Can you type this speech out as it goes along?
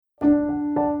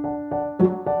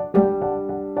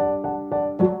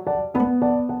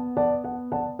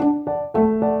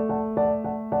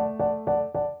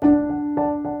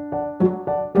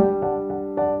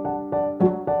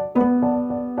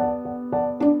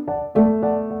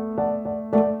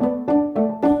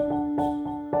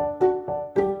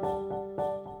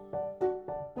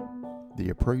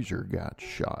appraiser got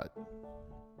shot.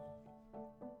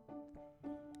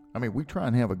 I mean, we try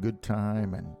and have a good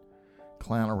time and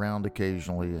clown around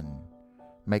occasionally and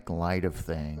make light of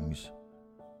things.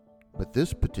 But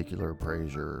this particular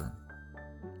appraiser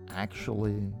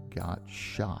actually got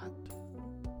shot.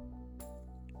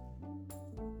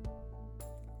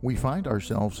 We find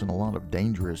ourselves in a lot of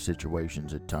dangerous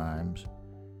situations at times.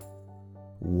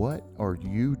 What are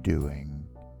you doing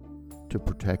to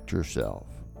protect yourself?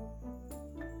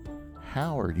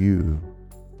 How are you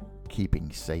keeping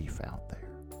safe out there?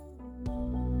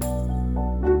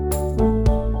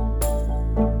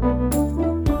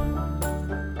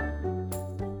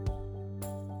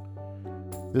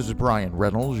 This is Bryan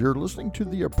Reynolds. You're listening to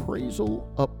the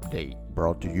Appraisal Update,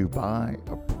 brought to you by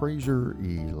Appraiser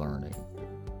e-Learning.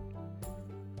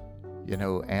 You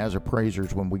know, as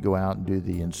appraisers, when we go out and do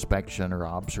the inspection or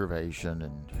observation,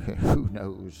 and who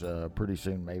knows, pretty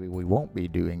soon maybe we won't be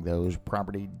doing those.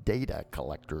 Property data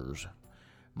collectors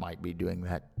might be doing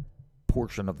that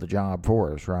portion of the job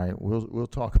for us, right? We'll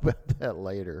talk about that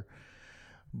later.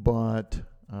 But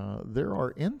there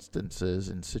are instances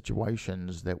and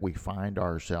situations that we find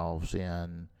ourselves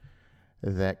in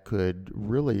that could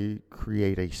really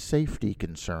create a safety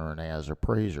concern as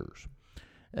appraisers.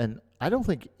 And I don't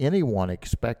think anyone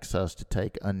expects us to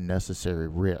take unnecessary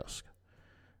risk.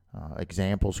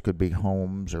 Examples could be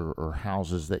homes or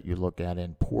houses that you look at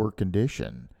in poor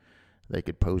condition. They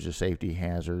could pose a safety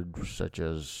hazard such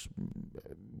as,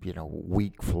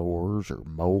 weak floors or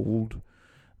mold.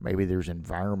 Maybe there's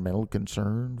environmental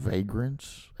concern,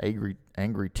 vagrants,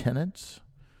 angry tenants,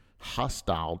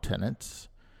 hostile tenants,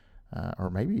 or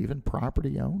maybe even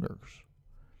property owners.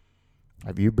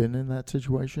 Have you been in that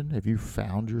situation? Have you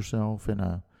found yourself in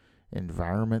an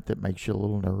environment that makes you a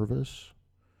little nervous?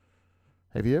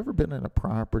 Have you ever been in a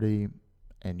property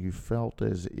and you felt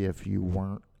as if you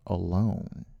weren't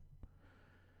alone?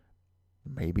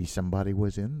 Maybe somebody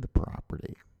was in the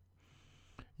property.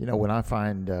 You know, when I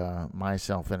find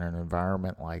myself in an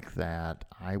environment like that,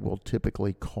 I will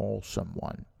typically call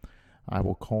someone. I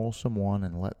will call someone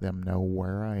and let them know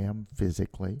where I am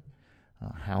physically,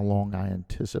 how long I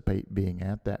anticipate being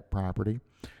at that property,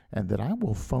 and that I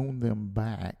will phone them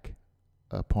back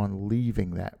upon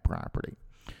leaving that property.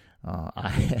 I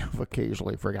have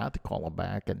occasionally forgot to call them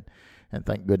back, and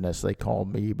thank goodness they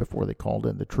called me before they called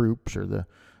in the troops or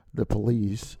the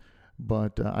police.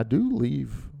 But I do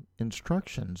leave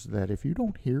instructions that if you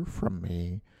don't hear from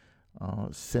me,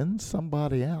 send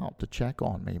somebody out to check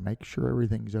on me, make sure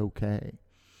everything's okay.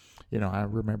 You know, I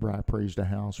remember I appraised a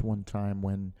house one time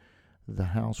when the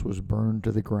house was burned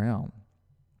to the ground.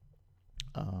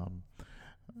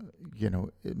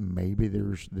 Maybe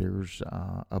there's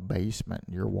a basement.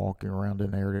 You're walking around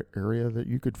an area that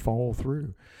you could fall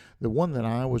through. The one that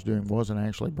I was doing wasn't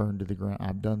actually burned to the ground.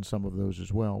 I've done some of those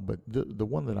as well, but the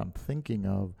one that I'm thinking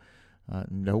of,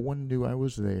 no one knew I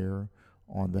was there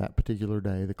on that particular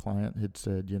day. The client had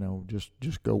said,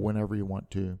 just go whenever you want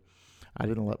to. I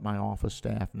didn't let my office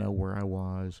staff know where I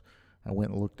was. I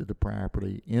went and looked at the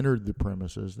property, entered the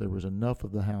premises. There was enough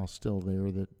of the house still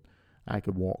there that I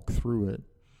could walk through it.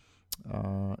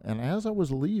 And as I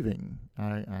was leaving,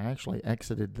 I actually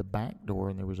exited the back door,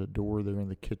 and there was a door there in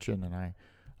the kitchen, and I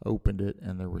opened it,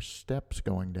 and there were steps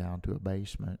going down to a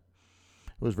basement.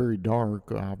 It was very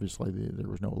dark. Obviously, there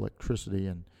was no electricity,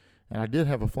 and I did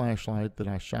have a flashlight that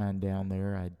I shined down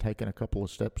there. I had taken a couple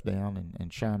of steps down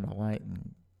and shined my light,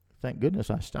 and thank goodness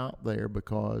I stopped there,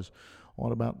 because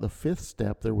on about the fifth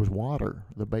step, there was water.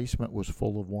 The basement was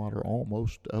full of water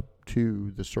almost up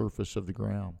to the surface of the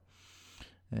ground.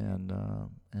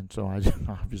 And so I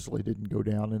obviously didn't go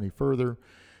down any further.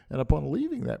 And upon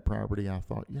leaving that property, I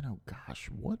thought, gosh,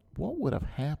 what would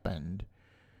have happened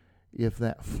if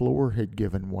that floor had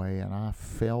given way and I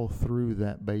fell through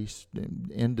that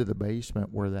into the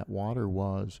basement where that water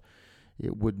was?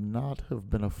 It would not have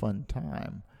been a fun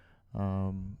time.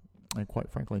 And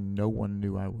quite frankly, no one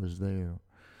knew I was there.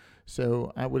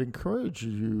 So I would encourage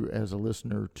you as a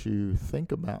listener to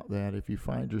think about that. If you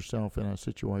find yourself in a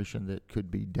situation that could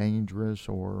be dangerous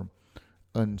or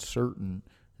uncertain,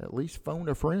 at least phone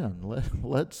a friend.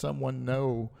 Let someone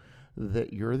know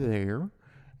that you're there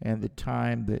and the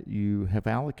time that you have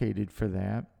allocated for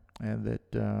that, and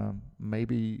that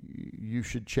maybe you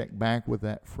should check back with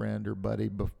that friend or buddy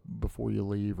before you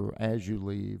leave or as you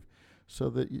leave, so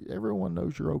that everyone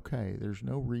knows you're okay. There's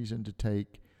no reason to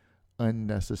take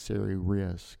unnecessary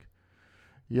risk.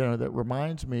 That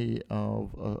reminds me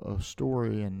of a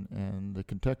story, and the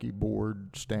Kentucky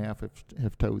board staff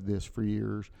have told this for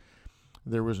years.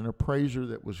 There was an appraiser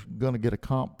that was going to get a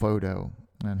comp photo,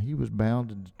 and he was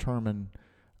bound and determined,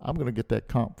 I'm going to get that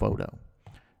comp photo.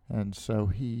 And so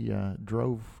he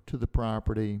drove to the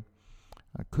property,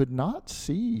 could not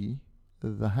see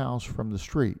the house from the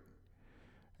street.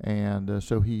 And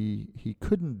so he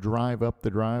couldn't drive up the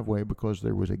driveway because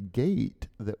there was a gate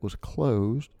that was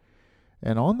closed.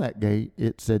 And on that gate,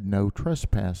 it said no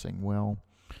trespassing. Well,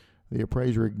 the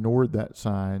appraiser ignored that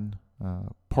sign,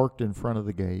 parked in front of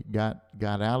the gate, got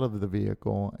out of the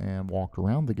vehicle and walked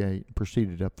around the gate and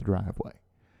proceeded up the driveway.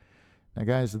 Now,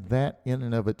 guys, that in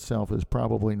and of itself is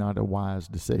probably not a wise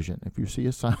decision. If you see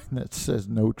a sign that says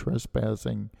no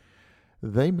trespassing,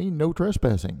 they mean no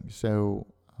trespassing. So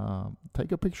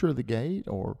take a picture of the gate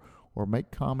or make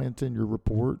comments in your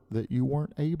report that you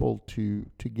weren't able to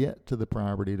get to the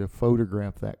property to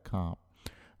photograph that comp.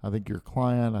 I think your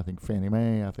client, I think Fannie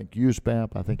Mae, I think USPAP,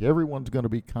 I think everyone's going to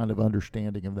be kind of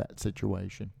understanding of that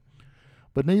situation.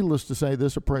 But needless to say,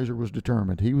 this appraiser was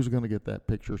determined. He was going to get that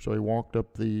picture, so he walked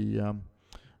up the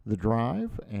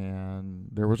drive, and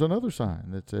there was another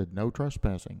sign that said no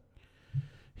trespassing.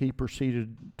 He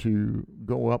proceeded to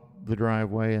go up the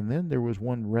driveway, and then there was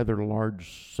one rather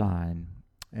large sign,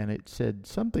 and it said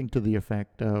something to the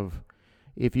effect of,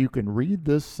 if you can read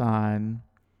this sign,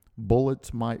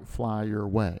 bullets might fly your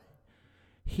way.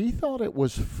 He thought it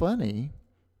was funny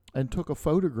and took a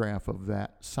photograph of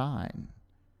that sign,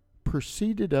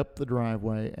 proceeded up the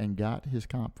driveway, and got his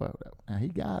comp photo. Now, he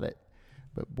got it,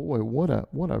 but boy, what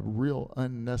a real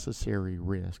unnecessary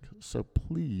risk. So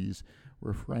please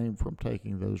refrain from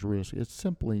taking those risks. It's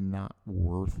simply not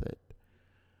worth it.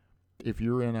 If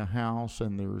you're in a house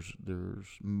and there's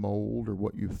mold or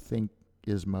what you think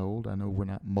is mold, I know we're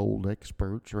not mold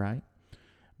experts, right?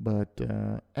 But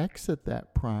exit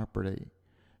that property.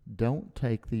 Don't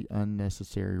take the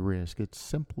unnecessary risk. It's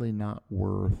simply not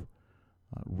worth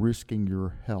risking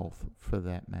your health, for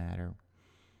that matter.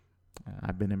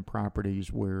 I've been in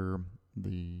properties where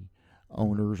the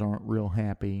owners aren't real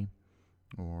happy.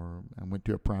 Or I went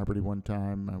to a property one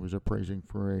time, I was appraising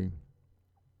for a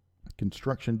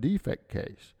construction defect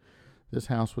case. This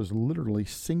house was literally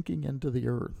sinking into the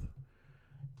earth.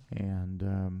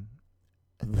 And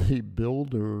the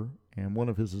builder and one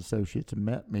of his associates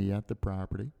met me at the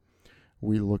property.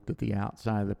 We looked at the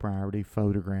outside of the property,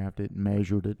 photographed it,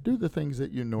 measured it, do the things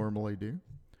that you normally do.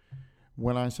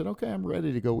 When I said, okay, I'm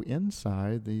ready to go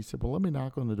inside, he said, well, let me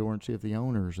knock on the door and see if the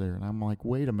owner's there. And I'm like,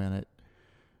 wait a minute.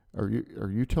 Are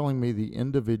you telling me the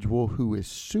individual who is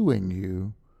suing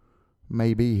you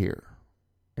may be here,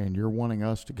 and you're wanting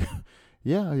us to go?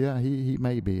 Yeah, he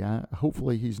may be.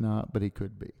 Hopefully he's not, but he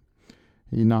could be.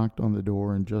 He knocked on the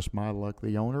door, and just my luck,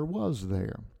 the owner was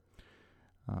there.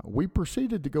 We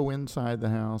proceeded to go inside the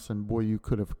house, and boy, you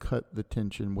could have cut the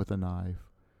tension with a knife.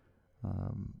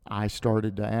 I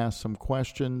started to ask some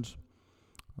questions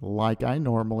like I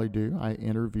normally do. I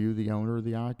interview the owner or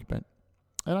the occupant.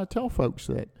 And I tell folks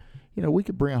that, we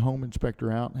could bring a home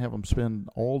inspector out and have them spend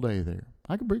all day there.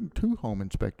 I could bring 2 home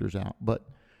inspectors out, but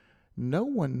no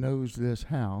one knows this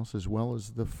house as well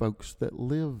as the folks that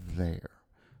live there.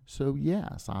 So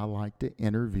yes, I like to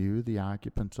interview the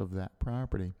occupants of that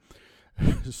property.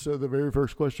 So the very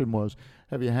first question was,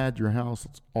 have you had your house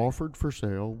offered for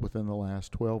sale within the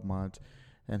last 12 months?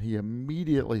 And he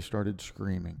immediately started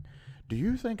screaming, do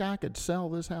you think I could sell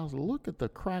this house? Look at the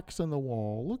cracks in the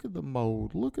wall. Look at the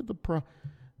mold. Look at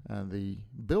and the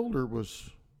builder was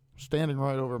standing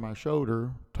right over my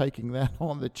shoulder, taking that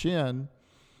on the chin.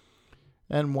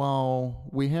 And while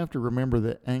we have to remember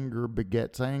that anger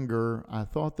begets anger, I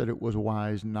thought that it was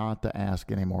wise not to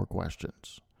ask any more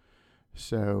questions.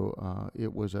 So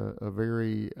it was a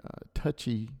very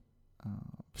touchy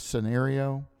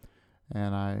scenario.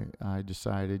 And I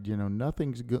decided,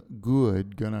 nothing's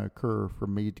good going to occur for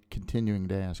me continuing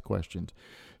to ask questions.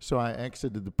 So I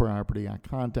exited the property. I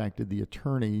contacted the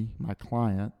attorney, my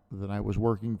client, that I was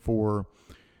working for.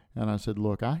 And I said,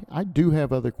 look, I do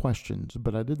have other questions,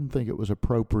 but I didn't think it was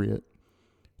appropriate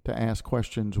to ask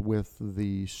questions with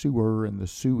the suer and the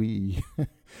suee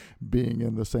being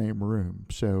in the same room.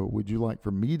 So would you like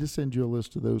for me to send you a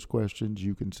list of those questions?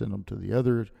 You can send them to the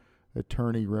other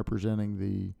attorney representing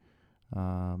the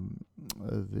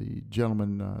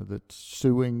gentleman that's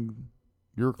suing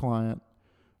your client,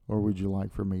 or would you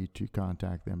like for me to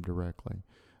contact them directly?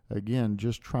 Again,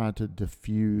 just try to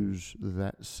diffuse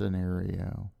that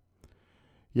scenario.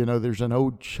 There's an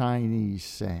old Chinese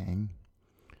saying.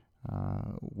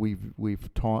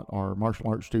 We've taught our martial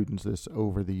arts students this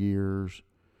over the years,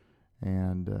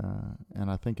 and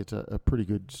I think it's a pretty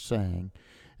good saying.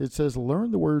 It says,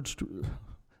 learn the ways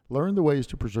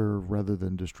to preserve rather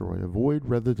than destroy, avoid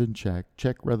rather than check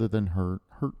rather than hurt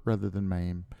rather than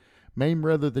maim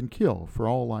rather than kill, for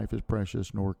all life is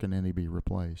precious, nor can any be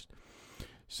replaced.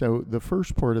 So the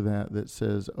first part of that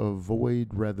says avoid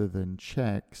rather than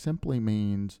check simply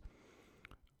means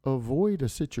avoid a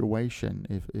situation.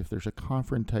 If there's a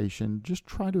confrontation, just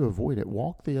try to avoid it.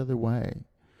 Walk the other way.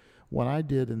 What I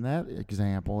did in that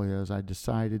example is I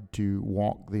decided to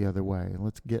walk the other way.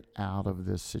 Let's get out of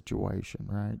this situation,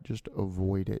 right? Just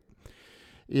avoid it.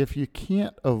 If you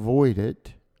can't avoid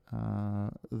it,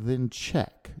 then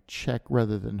check. Check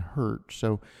rather than hurt.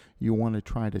 So you want to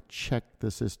try to check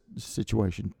this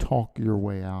situation. Talk your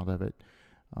way out of it.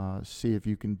 See if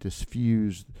you can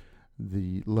diffuse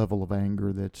the level of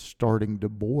anger that's starting to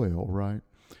boil, right?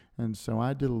 And so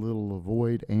I did a little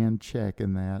avoid and check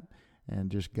in that and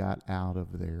just got out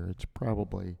of there. It's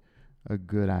probably a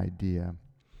good idea.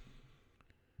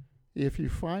 If you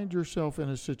find yourself in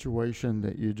a situation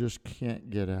that you just can't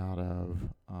get out of,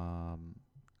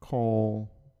 call,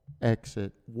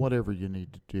 exit, whatever you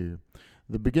need to do.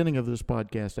 The beginning of this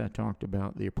podcast, I talked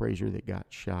about the appraiser that got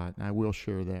shot, and I will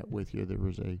share that with you. There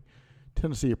was a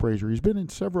Tennessee appraiser. He's been in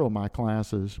several of my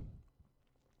classes.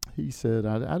 He said,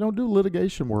 I don't do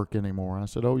litigation work anymore. I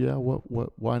said, oh, yeah,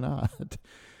 why not?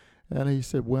 And he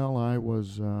said, well, I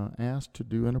was asked to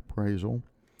do an appraisal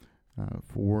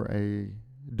for a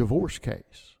divorce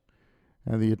case.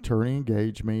 And the attorney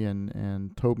engaged me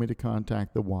and told me to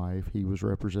contact the wife. He was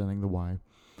representing the wife.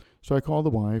 So I called the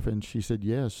wife, and she said,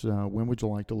 yes, when would you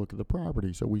like to look at the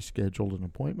property? So we scheduled an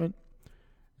appointment.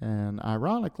 And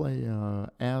ironically,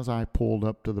 as I pulled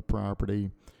up to the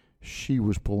property, she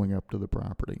was pulling up to the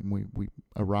property. We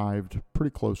arrived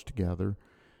pretty close together.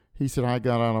 He said, I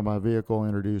got out of my vehicle,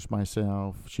 introduced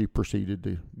myself. She proceeded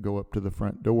to go up to the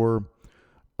front door,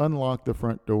 unlocked the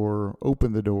front door,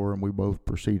 opened the door, and we both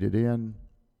proceeded in.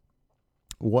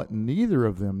 What neither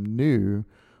of them knew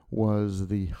was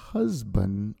the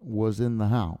husband was in the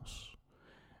house.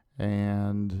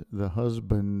 And the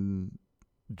husband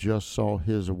just saw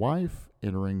his wife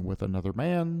entering with another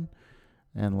man,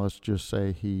 and let's just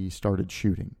say he started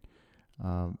shooting.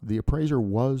 The appraiser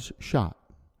was shot.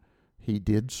 He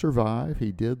did survive.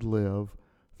 He did live,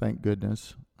 thank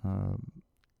goodness.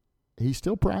 He's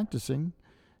still practicing.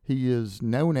 He is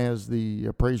known as the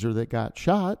appraiser that got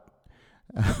shot.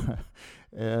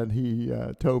 And he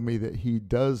told me that he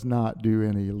does not do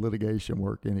any litigation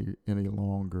work any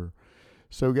longer.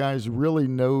 So guys, really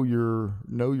know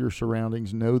your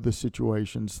surroundings, know the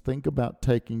situations. Think about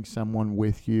taking someone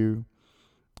with you.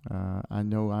 I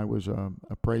know I was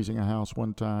appraising a house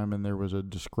one time, and there was a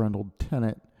disgruntled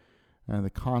tenant, and the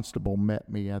constable met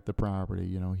me at the property.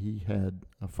 You know, he had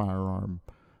a firearm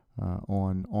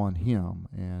on him,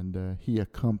 and he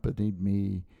accompanied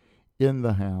me in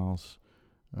the house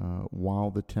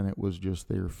while the tenant was just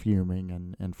there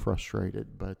fuming and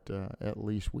frustrated. But at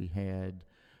least we had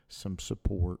some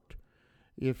support.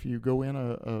 If you go in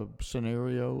a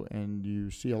scenario and you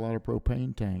see a lot of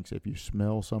propane tanks, if you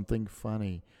smell something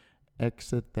funny,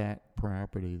 exit that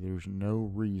property. There's no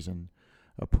reason.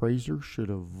 Appraisers should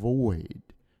avoid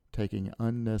taking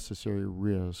unnecessary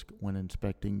risk when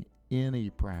inspecting any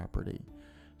property.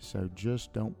 So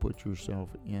just don't put yourself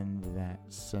in that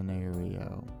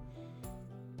scenario.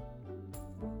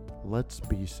 Let's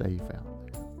be safe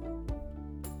out there.